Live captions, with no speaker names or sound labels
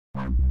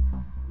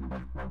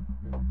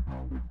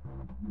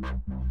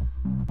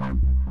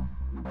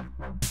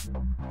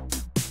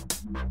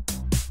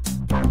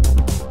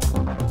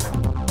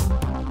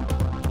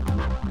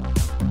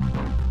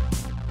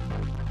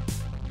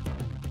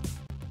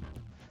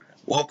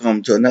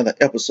Welcome to another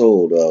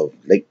episode of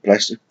Lake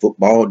Placid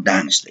Football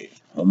Dynasty,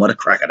 home of the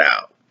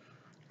Crocodile.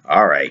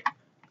 All right,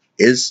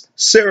 it's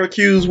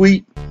Syracuse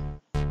week.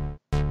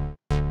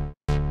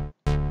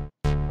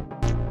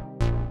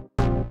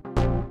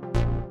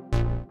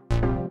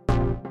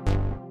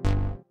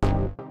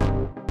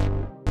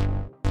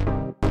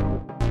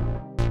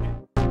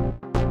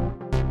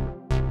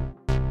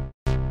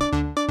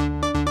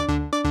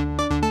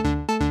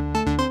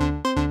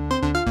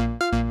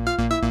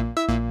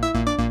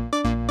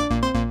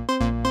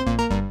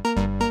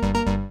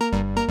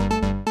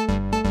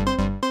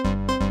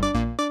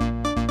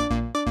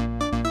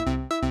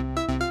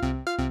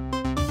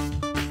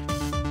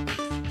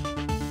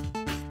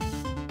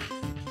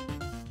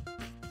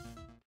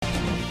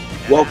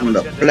 Welcome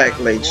to Black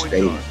Lake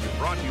Stadium,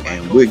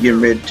 and we're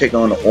getting ready to take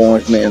on the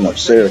Orange Men of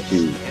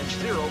Syracuse.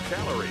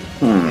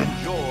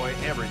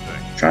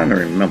 Trying to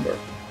remember.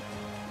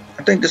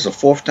 I think this is the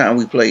fourth time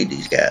we played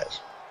these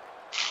guys.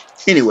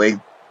 Anyway,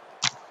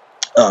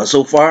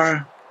 so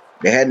far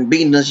they hadn't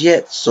beaten us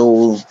yet,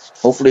 so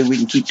hopefully we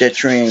can keep that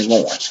trend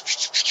going.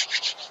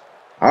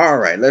 All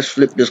right, let's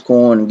flip this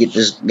coin and get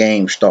this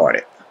game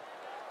started.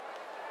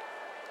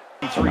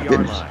 Oh my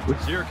goodness,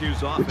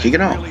 we're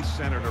kicking off.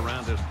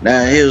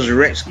 Now here's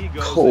Rex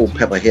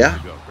Culpepper here,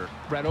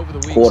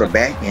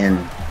 quarterback, and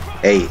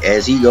hey,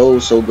 as he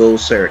goes, so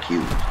goes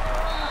Syracuse.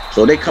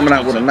 So they coming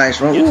out with a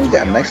nice run. Ooh, we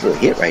got a nice little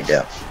hit right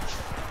there.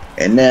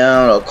 And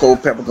now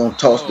Culpepper gonna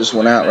toss this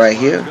one out right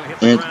here,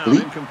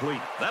 incomplete.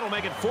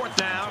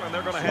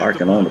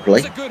 Larkin on the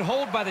play.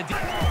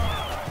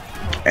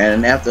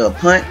 And after a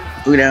punt,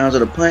 3 downs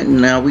of the punt,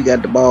 and now we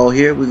got the ball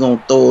here. We're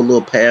gonna throw a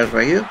little pass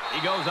right here.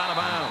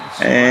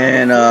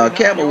 And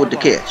Campbell with the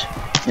catch.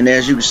 And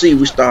as you can see,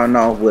 we're starting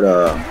off with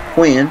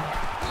Quinn.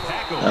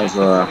 As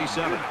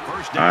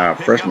our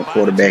freshman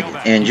quarterback is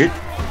injured.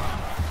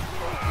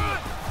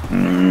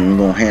 We're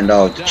going to hand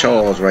off to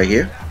Charles right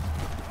here.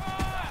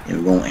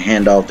 And we're going to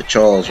hand off to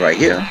Charles right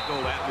here.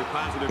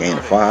 Gain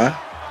of 5.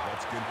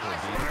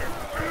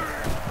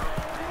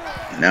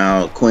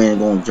 Now Quinn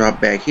going to drop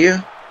back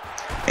here.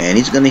 And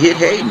he's going to hit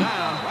Hayden.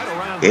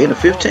 Gain of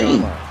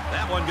 15.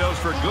 That one goes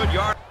for good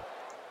yard.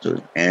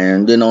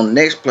 And then on the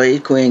next play,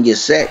 Quinn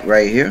gets sacked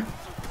right here.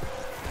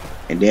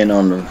 And then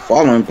on the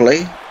following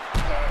play,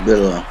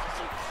 got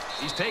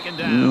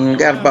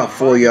about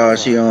 4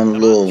 yards here on the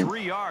little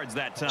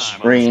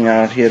spring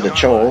out here to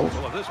Charles.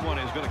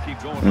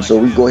 And so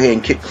we go ahead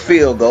and kick the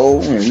field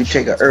goal, and we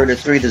take an early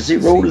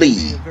 3-0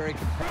 lead.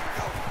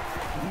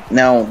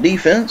 Now on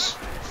defense,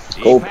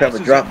 Culpepper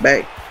drop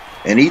back,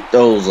 and he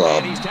throws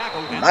a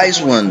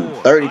nice one,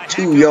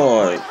 32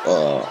 yards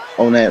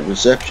on that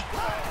reception.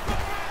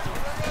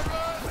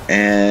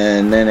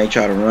 And then they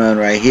try to run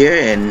right here,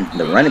 and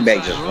the running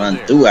back just run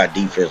through our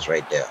defense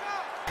right there.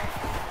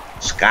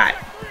 Scott.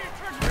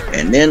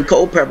 And then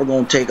Culpepper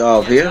gonna take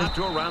off here.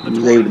 He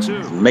was able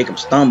to make him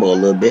stumble a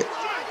little bit.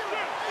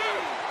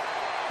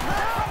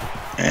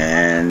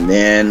 And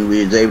then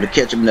we was able to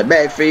catch him in the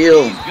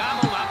backfield.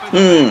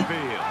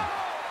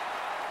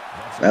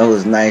 That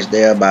was nice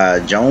there by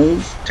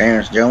Jones,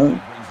 Terrence Jones.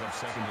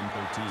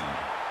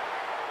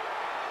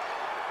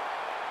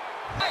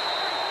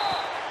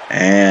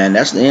 And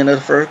that's the end of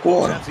the first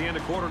quarter.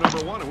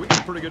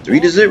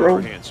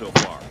 3-0.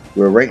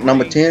 We're ranked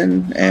number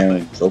 10,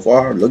 and so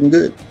far looking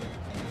good.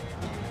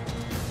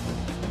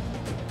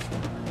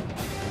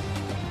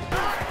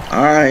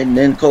 All right, and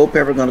then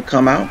Culpepper gonna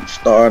come out,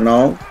 starting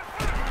off,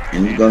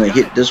 and he's gonna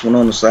hit this one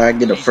on the side,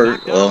 get a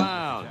first.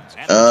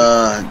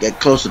 Get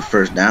close to the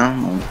first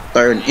down on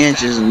 3rd and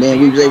inches, and then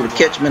we was able to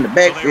catch him in the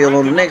backfield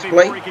on the next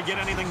play.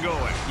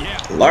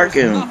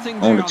 Larkin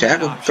on the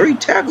tackle. 3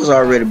 tackles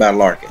already by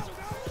Larkin.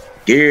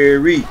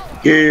 Gary.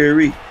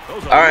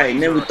 All right,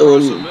 and then we throw a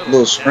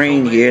little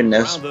screen here, and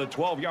that's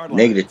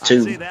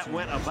 -2.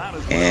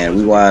 And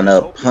we wind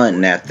up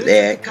punting after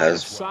that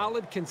because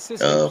first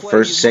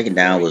and second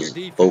down was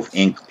both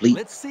incomplete.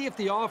 Let's see if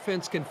the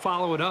offense can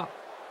follow it up.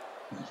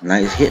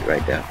 Nice hit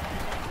right there.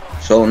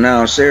 So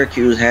now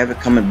Syracuse have it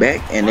coming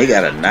back, and they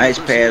got a nice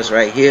pass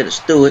right here to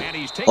Stewart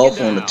off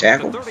on the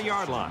tackle.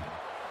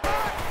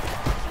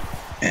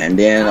 And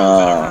then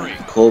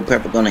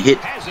Culpepper gonna hit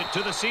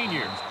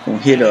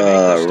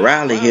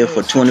Riley here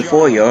for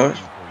 24 yards.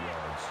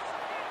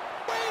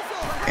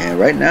 And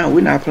right now we're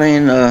not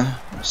playing.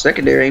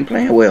 Secondary ain't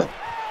playing well.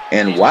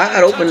 And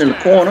wide open in the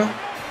corner,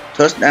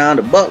 touchdown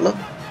to Butler,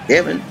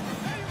 Evan,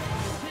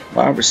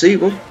 wide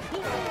receiver,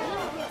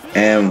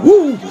 and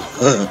woo,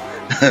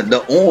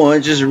 the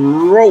orange is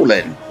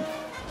rolling.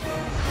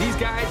 These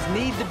guys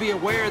need to be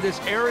aware this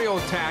aerial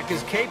attack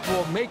is capable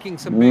of making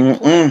some big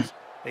plays.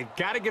 They've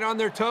got to get on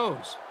their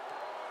toes.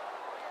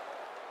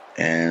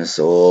 And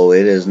so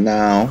it is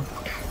now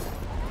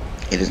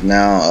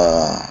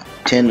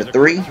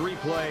 10-3.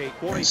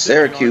 And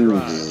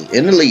Syracuse is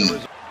in the lead.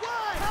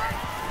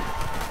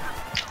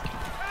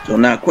 So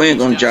now Quinn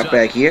gonna drop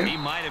back here,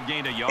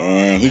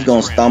 and he's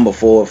gonna stumble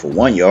forward for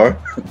 1 yard.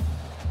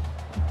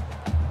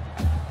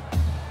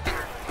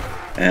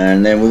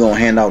 And then we're gonna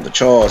hand out to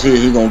Charles here.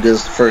 He's gonna get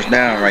us the first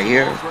down right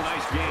here.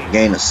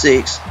 Gain of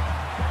 6.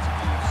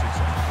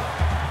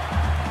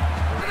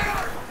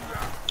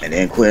 And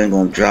then Quinn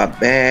gonna drop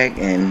back,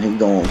 and he's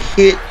gonna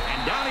hit.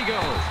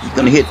 He's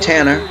gonna hit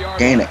Tanner.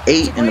 Gain of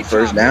 8 in the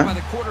first down. Had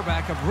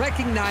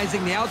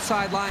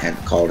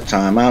to call the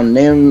timeout, and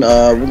then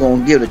we're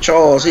gonna give to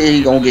Charles here.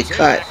 He's gonna get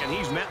cut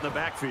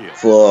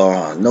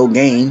for no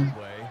gain.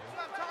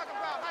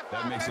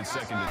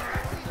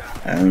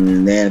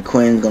 And then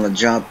Quinn's gonna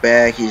jump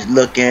back. He's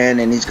looking,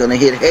 and he's gonna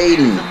hit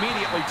Hayden.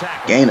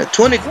 Gain of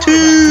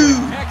 22.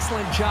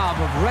 Excellent job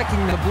of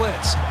wrecking the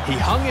blitz. He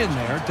hung in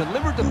there,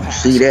 delivered the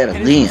pass. See that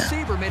again. And his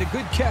receiver made a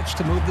good catch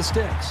to move the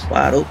sticks.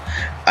 Wide open.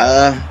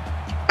 I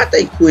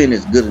think Quinn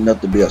is good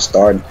enough to be a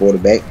starting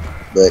quarterback,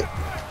 but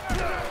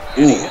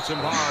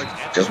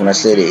just when I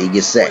said it, he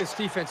gets sacked.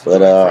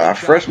 But our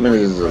freshman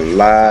is a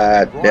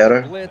lot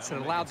better.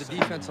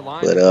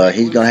 But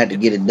he's gonna have to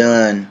get it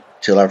done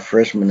till our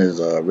freshman is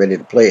ready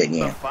to play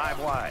again.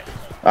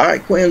 All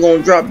right, Quinn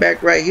gonna drop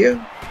back right here,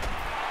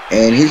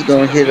 and he's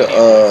gonna hit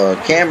a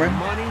Cameron.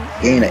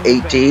 Gain of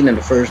 18 in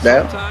the first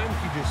down.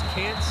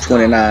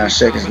 29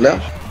 seconds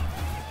left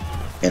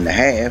in the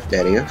half,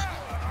 that is.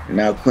 And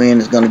now Quinn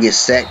is gonna get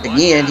sacked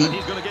again.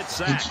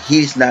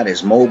 He's not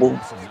as mobile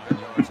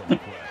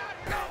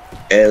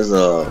as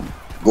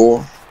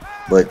Gore,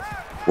 but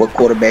what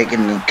quarterback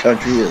in the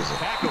country is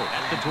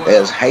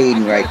as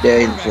Hayden right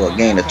there for a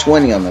gain of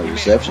 20 on the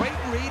reception.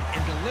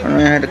 I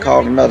had to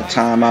call another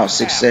timeout,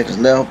 6 seconds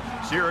left.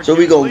 So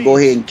we're going to go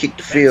ahead and kick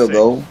the field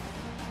goal.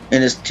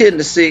 And it's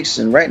 10-6,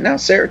 and right now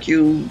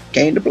Syracuse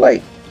came to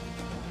play.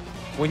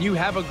 When you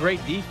have a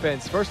great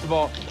defense, first of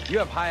all, you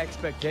have high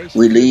expectations.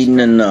 We leading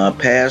in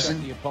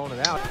passing.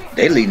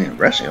 They leading in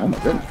rushing. Oh my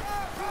goodness.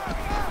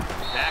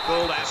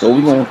 So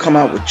we're going to come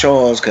out with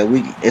Charles because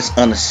it's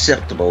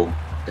unacceptable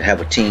to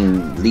have a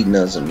team leading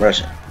us in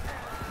rushing.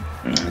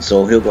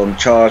 So he'll go to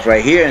Charles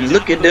right here, and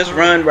look at this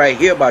run right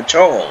here by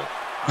Charles.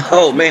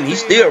 Oh man, he's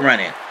still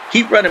running.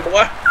 Keep running,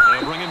 boy.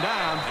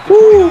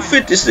 Woo,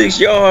 56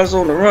 yards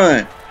on the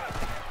run.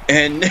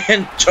 And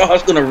then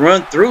Charles gonna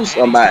run through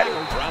somebody.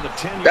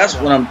 That's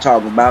what I'm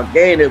talking about.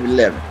 Gain of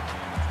 11.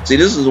 See,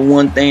 this is the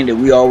one thing that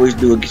we always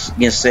do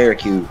against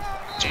Syracuse,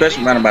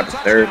 especially around about the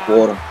third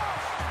quarter.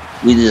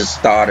 We just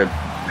started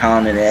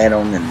pounding at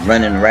them and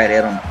running right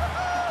at them.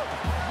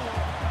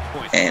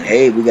 And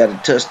hey, we got a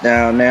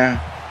touchdown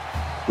now.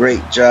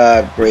 Great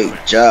job, great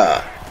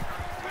job.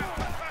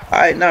 All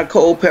right, now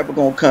Culpepper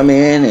gonna come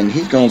in, and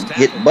he's gonna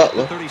hit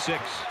Butler.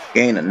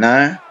 Gain of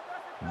 9.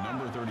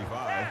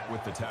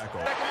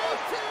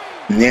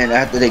 And then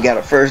after they got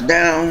a first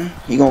down,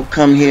 he gonna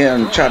come here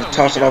and try to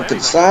toss it off to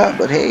the side.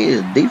 But hey,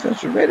 his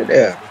defense was ready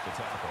there.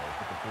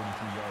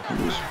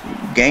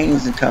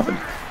 Gains and company.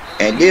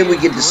 And then we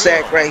get the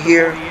sack right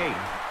here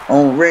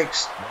on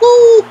Rex.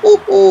 Woo, hoo,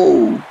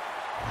 hoo.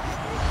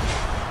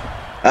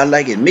 I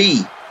like it,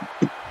 me.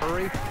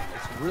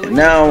 And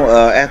now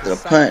after the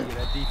punt,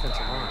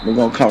 we're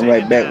gonna come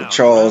right back with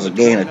Charles, a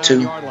gain of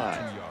 2.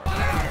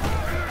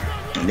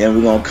 And then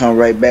we're gonna come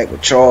right back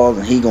with Charles,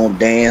 and he gonna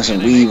dance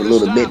and weave a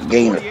little bit,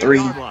 gain of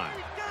 3.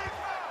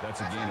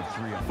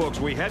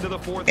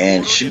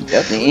 And shoot,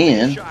 at the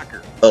end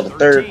of the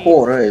third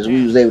quarter, as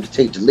we was able to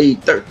take the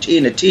lead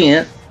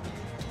 13-10,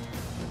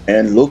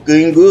 and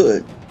looking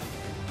good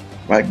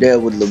right there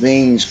with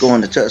Levine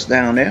scoring the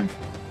touchdown there.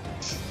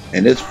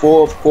 And this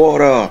fourth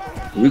quarter,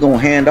 we're gonna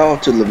hand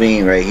off to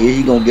Levine right here.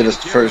 He's gonna get us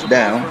the first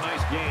down.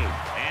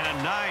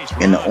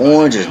 And the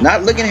orange is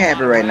not looking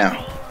happy right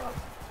now.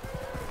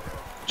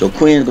 So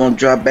Quinn's gonna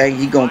drop back.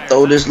 He's gonna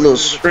throw this little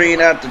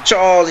screen out to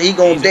Charles. He's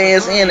gonna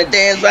dance in and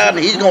dance out,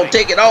 and he's gonna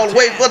take it all the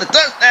way for the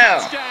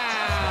touchdown.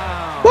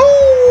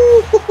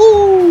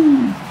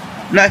 Woo!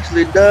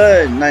 Nicely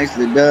done,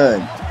 nicely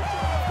done.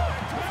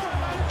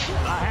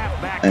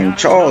 And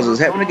Charles is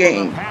having a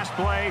game.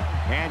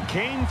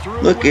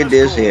 Look at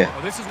this here.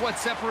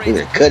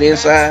 Cut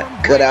inside,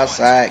 cut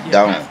outside,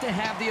 gone.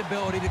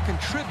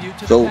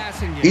 So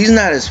he's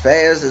not as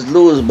fast as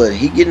Lewis, but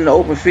he getting the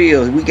open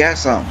field. We got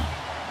something.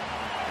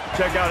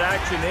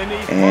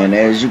 And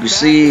as you can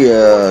see,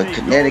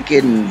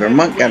 Connecticut and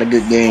Vermont got a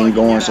good game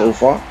going so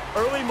far.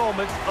 Early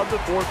moments of the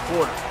fourth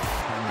quarter.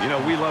 You know,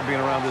 we love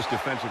being around this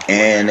defensive.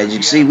 And as you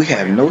can see, we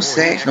have no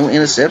sacks, no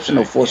interception,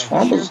 no forced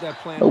fumbles,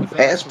 no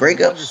pass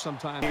breakups.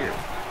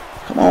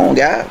 Come on,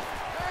 guys.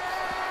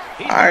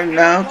 All right,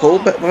 now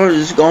Culpepper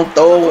is gonna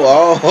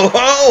throw.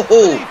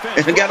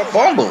 And got a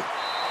fumble.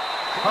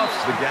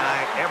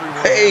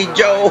 Hey,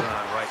 Joe.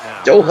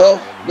 Joe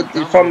Huff with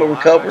the fumble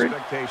recovery.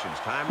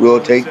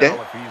 We'll take that.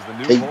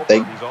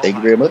 Thank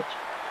you very much.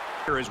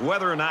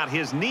 Whether or not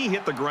his knee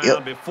hit the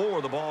ground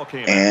before the ball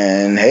came.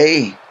 And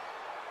hey,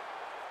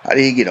 how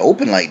did he get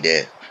open like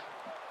that?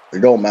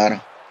 It don't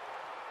matter.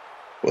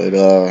 But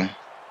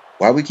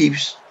why we keep?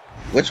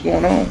 What's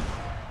going on?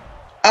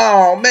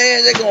 Oh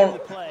man, they're going.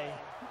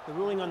 The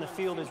ruling on the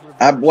field is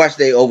reversed. I watched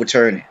they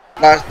overturn it.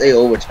 Lost, they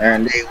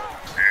overturned.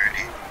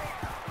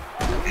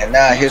 And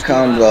now here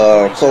comes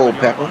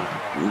Culpepper,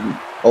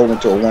 over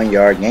to a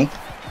 1-yard gain.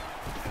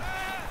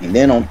 And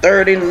then on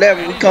 3rd and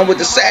 11, we come with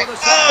the sack.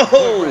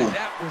 Oh!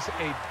 That was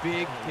a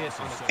big hit.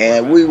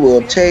 And we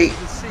will take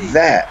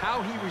that.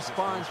 How he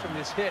responds from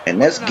this hit.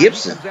 And that's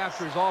Gibson.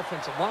 After his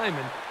offensive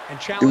lineman and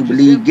Do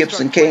believe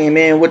Gibson came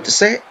in with the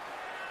sack.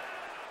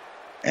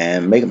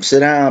 And make him sit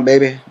down,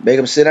 baby. Make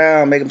him sit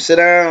down. Make him sit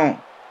down.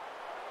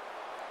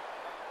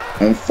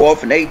 On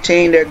 4th and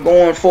 18, they're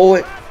going for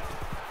it.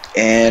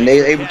 And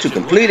they're able to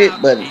complete it,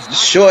 but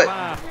it's short.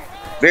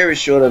 Very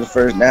short of the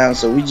first down.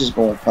 So we just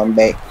going to come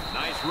back.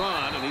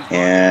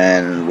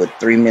 And with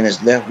 3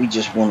 minutes left, we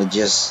just want to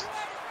just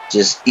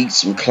eat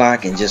some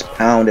clock and just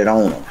pound it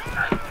on them.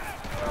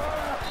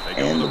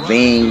 And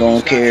Levine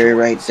gonna carry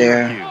right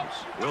there.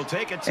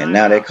 And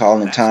now they're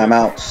calling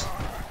timeouts.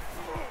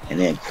 And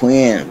then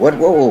Quinn,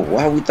 whoa,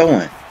 why are we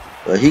throwing?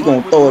 Well, he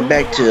gonna throw it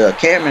back to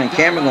Cameron, and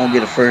Cameron gonna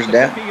get a first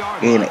down.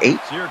 Gain 8.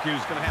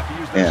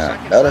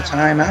 And another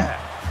timeout.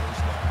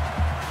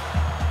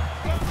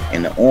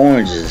 And the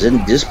Orange is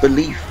in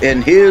disbelief.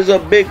 And here's a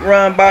big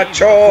run by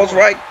Charles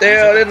right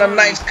there. Then a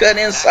nice cut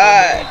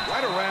inside.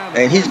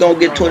 And he's going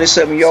to get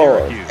 27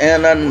 yards.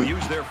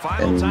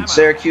 And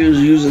Syracuse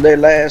uses their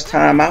last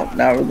timeout.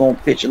 Now we're going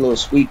to pitch a little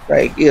sweep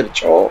right here to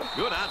Charles.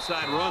 Good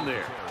outside run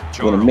there.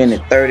 With a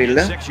minute 30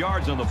 left. 6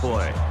 yards on the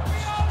play.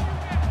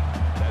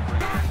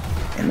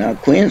 And now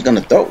Quinn's going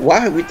to throw.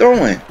 Why are we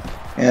throwing?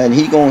 And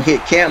he's going to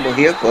hit Campbell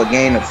here for a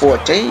gain of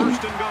 14.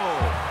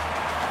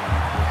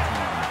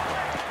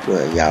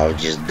 Well, y'all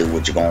just do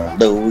what you're going to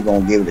do. We're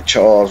going to give it to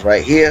Charles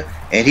right here.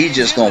 And he's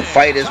just going to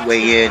fight his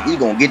way in. He's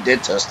going to get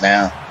that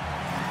touchdown.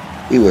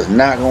 He was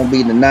not going to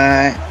be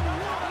denied.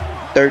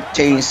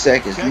 13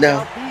 seconds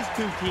left.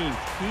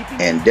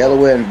 And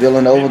Delaware and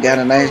Villanova got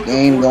a nice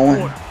game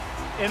going.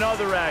 In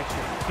other action,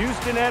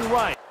 Houston and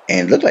Wright.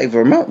 And it looked like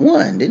Vermont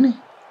won, didn't it?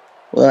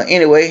 Well,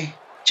 anyway,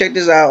 check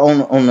this out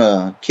on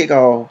the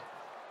kickoff.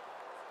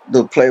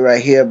 The play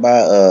right here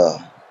by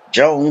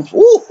Jones.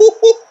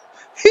 Woo-hoo-hoo.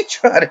 He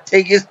tried to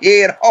take his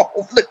head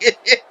off. Look at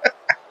it.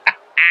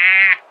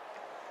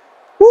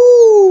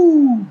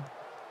 Woo!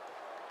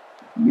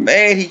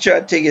 Man, he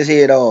tried to take his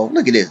head off.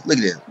 Look at this. Look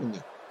at this. Look at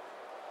this.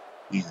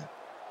 Yeah.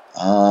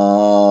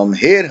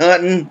 Head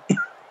hunting.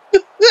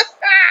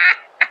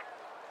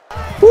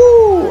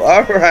 Woo!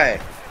 All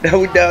right. Now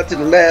we're down to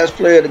the last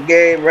play of the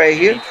game right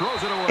here.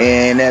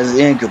 And that's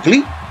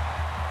incomplete.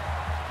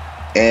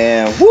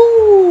 And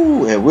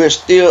woo! And we're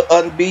still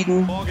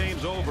unbeaten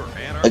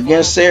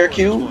against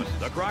Syracuse.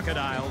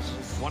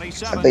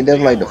 I think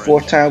that's like the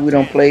 4th time we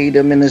don't play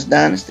them in this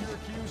dynasty.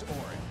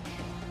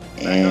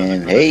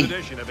 And hey,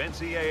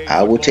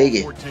 I will take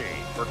it.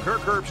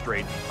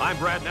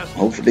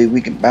 Hopefully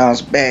we can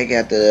bounce back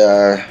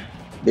after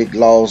big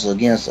loss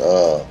against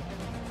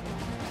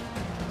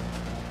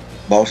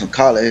Boston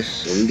College.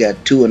 So we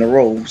got 2 in a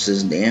row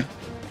since then.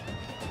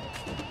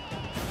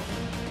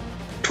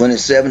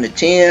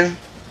 27-10.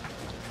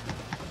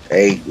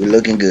 Hey, we're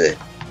looking good.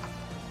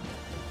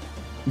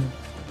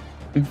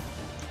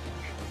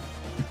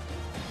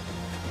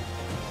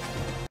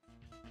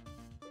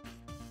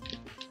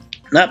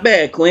 Not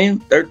bad, Quinn.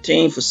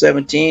 13 for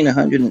 17,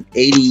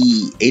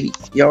 180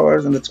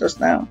 yards and a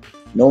touchdown.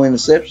 No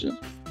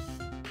interceptions.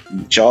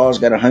 Charles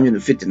got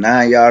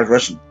 159 yards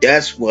rushing.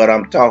 That's what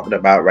I'm talking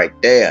about right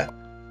there.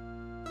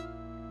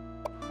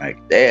 Right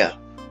there.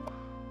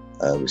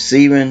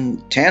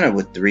 Receiving, Tanner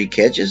with 3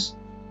 catches.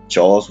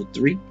 Charles with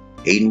 3.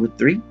 Hayden with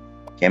 3.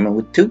 Cameron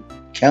with 2.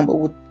 Campbell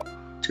with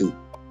 2.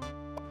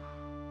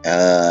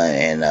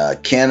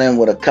 And Cannon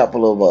with a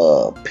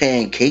couple of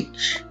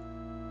pancakes.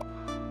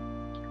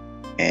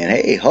 And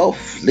hey,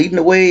 Huff leading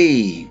the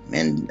way.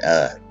 And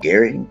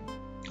Gary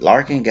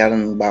Larkin got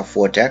him about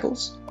 4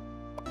 tackles.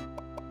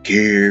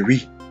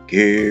 Gary.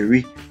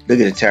 Look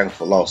at the tackle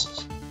for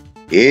losses.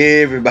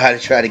 Everybody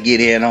try to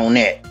get in on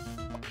that.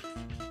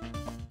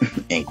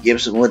 And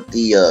Gibson with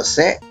the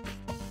sack.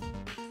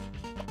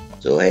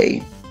 So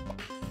hey,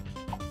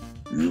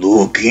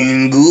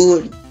 looking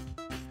good.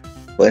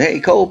 But hey,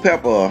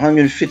 Culpepper,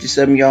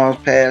 157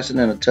 yards passing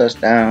and a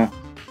touchdown.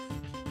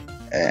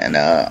 And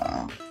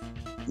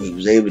he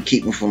was able to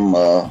keep him from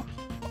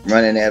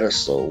running at us.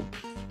 So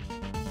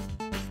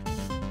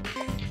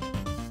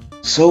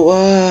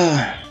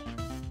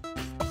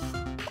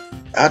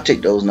I'll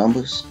take those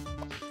numbers.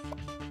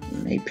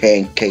 And they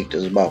pancaked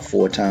us about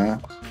 4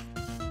 times.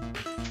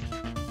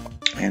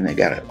 And they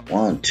got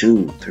 1,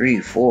 2, 3,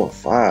 4,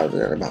 5. They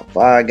got about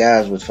 5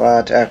 guys with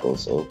 5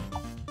 tackles. So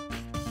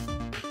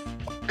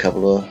a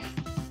couple of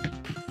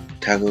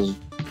tackles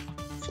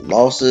for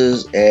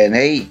losses. And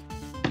hey,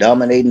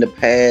 dominating the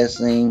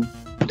passing,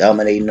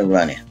 dominating the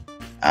running.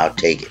 I'll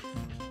take it.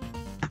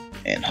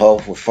 And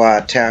Huff with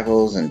 5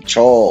 tackles, and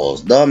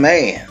Charles, the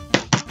man.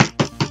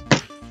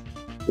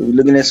 So we're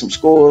looking at some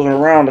scores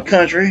around the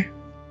country.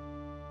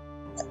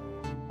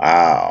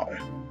 Wow.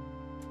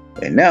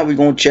 And now we're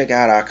going to check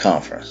out our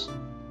conference.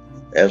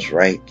 That's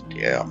right,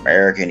 the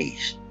American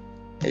East.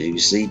 As you can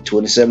see,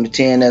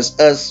 27-10, that's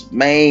us,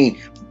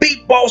 Maine. Beat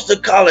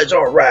Boston College.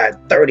 All right,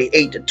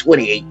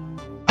 38-28.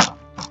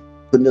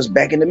 Putting us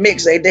back in the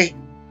mix, ain't they?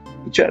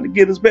 You trying to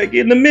get us back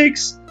in the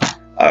mix?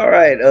 All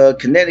right,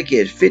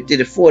 Connecticut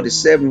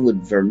 50-47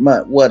 with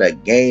Vermont. What a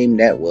game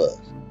that was.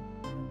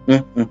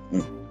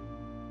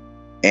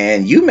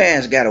 And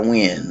UMass got a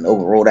win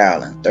over Rhode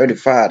Island,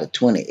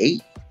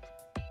 35-28.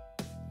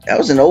 That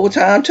was in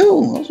overtime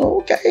too. I was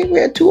okay. We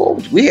had 2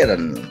 overtimes. We had a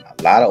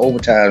lot of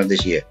overtime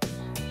this year.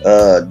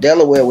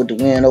 Delaware with the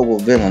win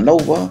over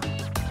Villanova,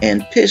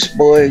 and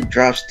Pittsburgh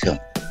drops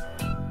Temple.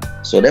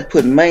 So that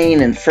put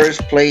Maine in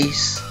first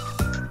place.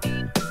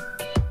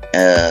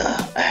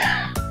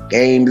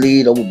 Game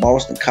lead over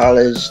Boston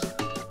College,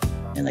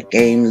 and a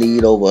game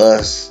lead over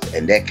us,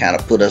 and that kind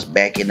of put us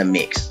back in the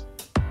mix.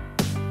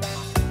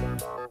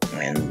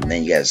 And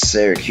then you got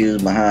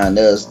Syracuse behind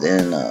us,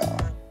 then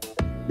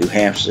New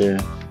Hampshire,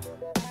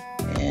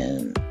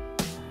 and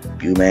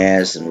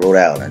UMass and Rhode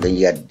Island. Then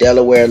you got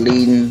Delaware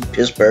leading,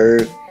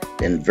 Pittsburgh,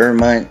 then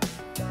Vermont,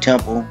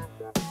 Temple,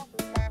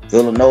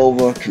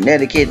 Villanova,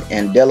 Connecticut,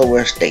 and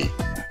Delaware State.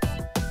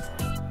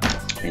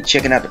 And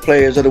checking out the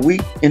players of the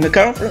week in the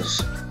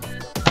conference,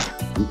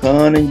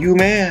 UConn and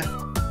UMass.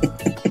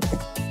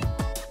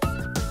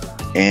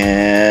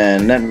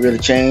 And nothing really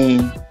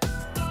changed.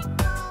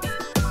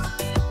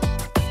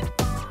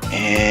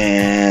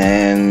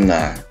 And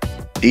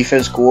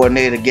defense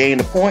coordinator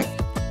gained a point.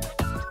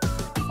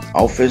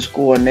 Offense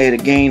coordinator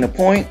gained a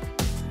point.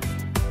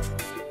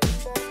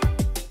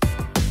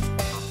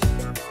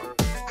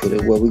 Put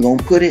it where we're going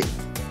to put it.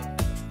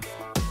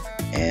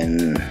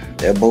 And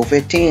they're both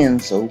at 10.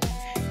 So,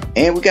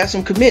 and we got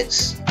some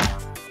commits.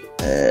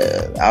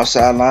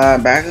 Outside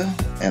linebacker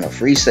and a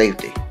free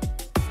safety.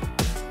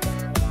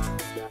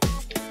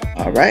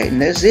 All right, and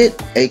that's it.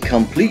 A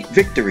complete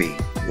victory.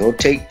 We'll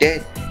take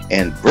that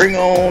and bring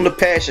on the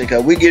passion,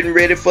 because we're getting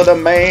ready for the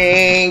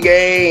main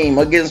game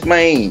against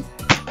Maine.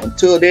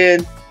 Until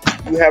then,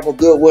 you have a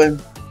good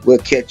one. We'll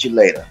catch you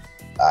later.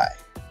 Bye.